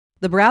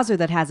The browser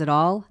that has it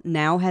all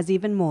now has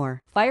even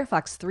more.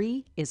 Firefox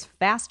 3 is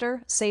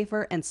faster,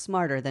 safer, and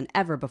smarter than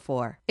ever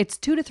before. It's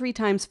 2 to 3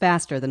 times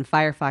faster than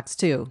Firefox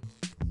 2.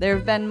 There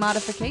have been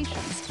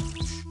modifications.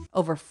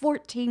 Over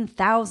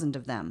 14,000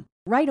 of them.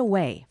 Right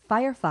away,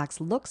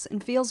 Firefox looks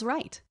and feels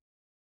right.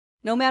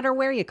 No matter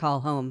where you call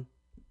home.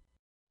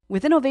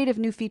 With innovative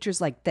new features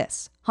like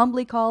this,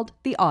 humbly called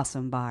the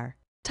Awesome Bar.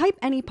 Type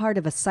any part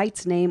of a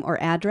site's name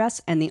or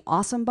address and the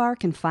Awesome Bar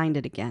can find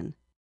it again.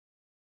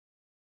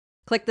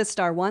 Click the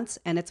star once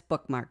and it's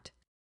bookmarked.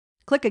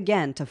 Click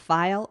again to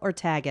file or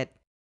tag it.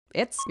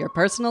 It's your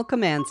personal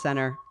command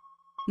center.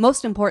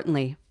 Most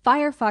importantly,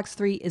 Firefox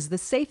 3 is the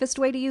safest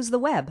way to use the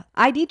web.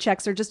 ID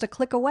checks are just a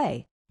click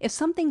away. If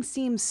something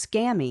seems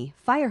scammy,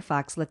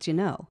 Firefox lets you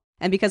know.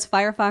 And because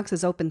Firefox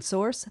is open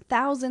source,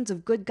 thousands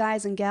of good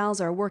guys and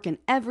gals are working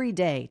every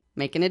day,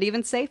 making it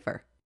even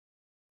safer.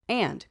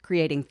 And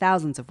creating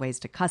thousands of ways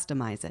to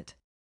customize it.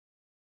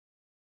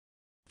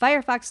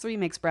 Firefox 3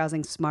 makes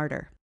browsing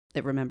smarter.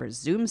 It remembers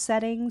Zoom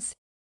settings,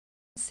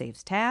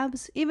 saves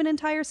tabs, even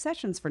entire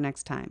sessions for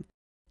next time.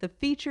 The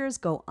features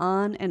go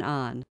on and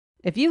on.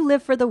 If you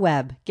live for the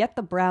web, get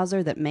the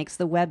browser that makes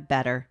the web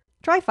better.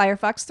 Try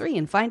Firefox 3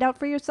 and find out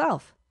for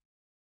yourself.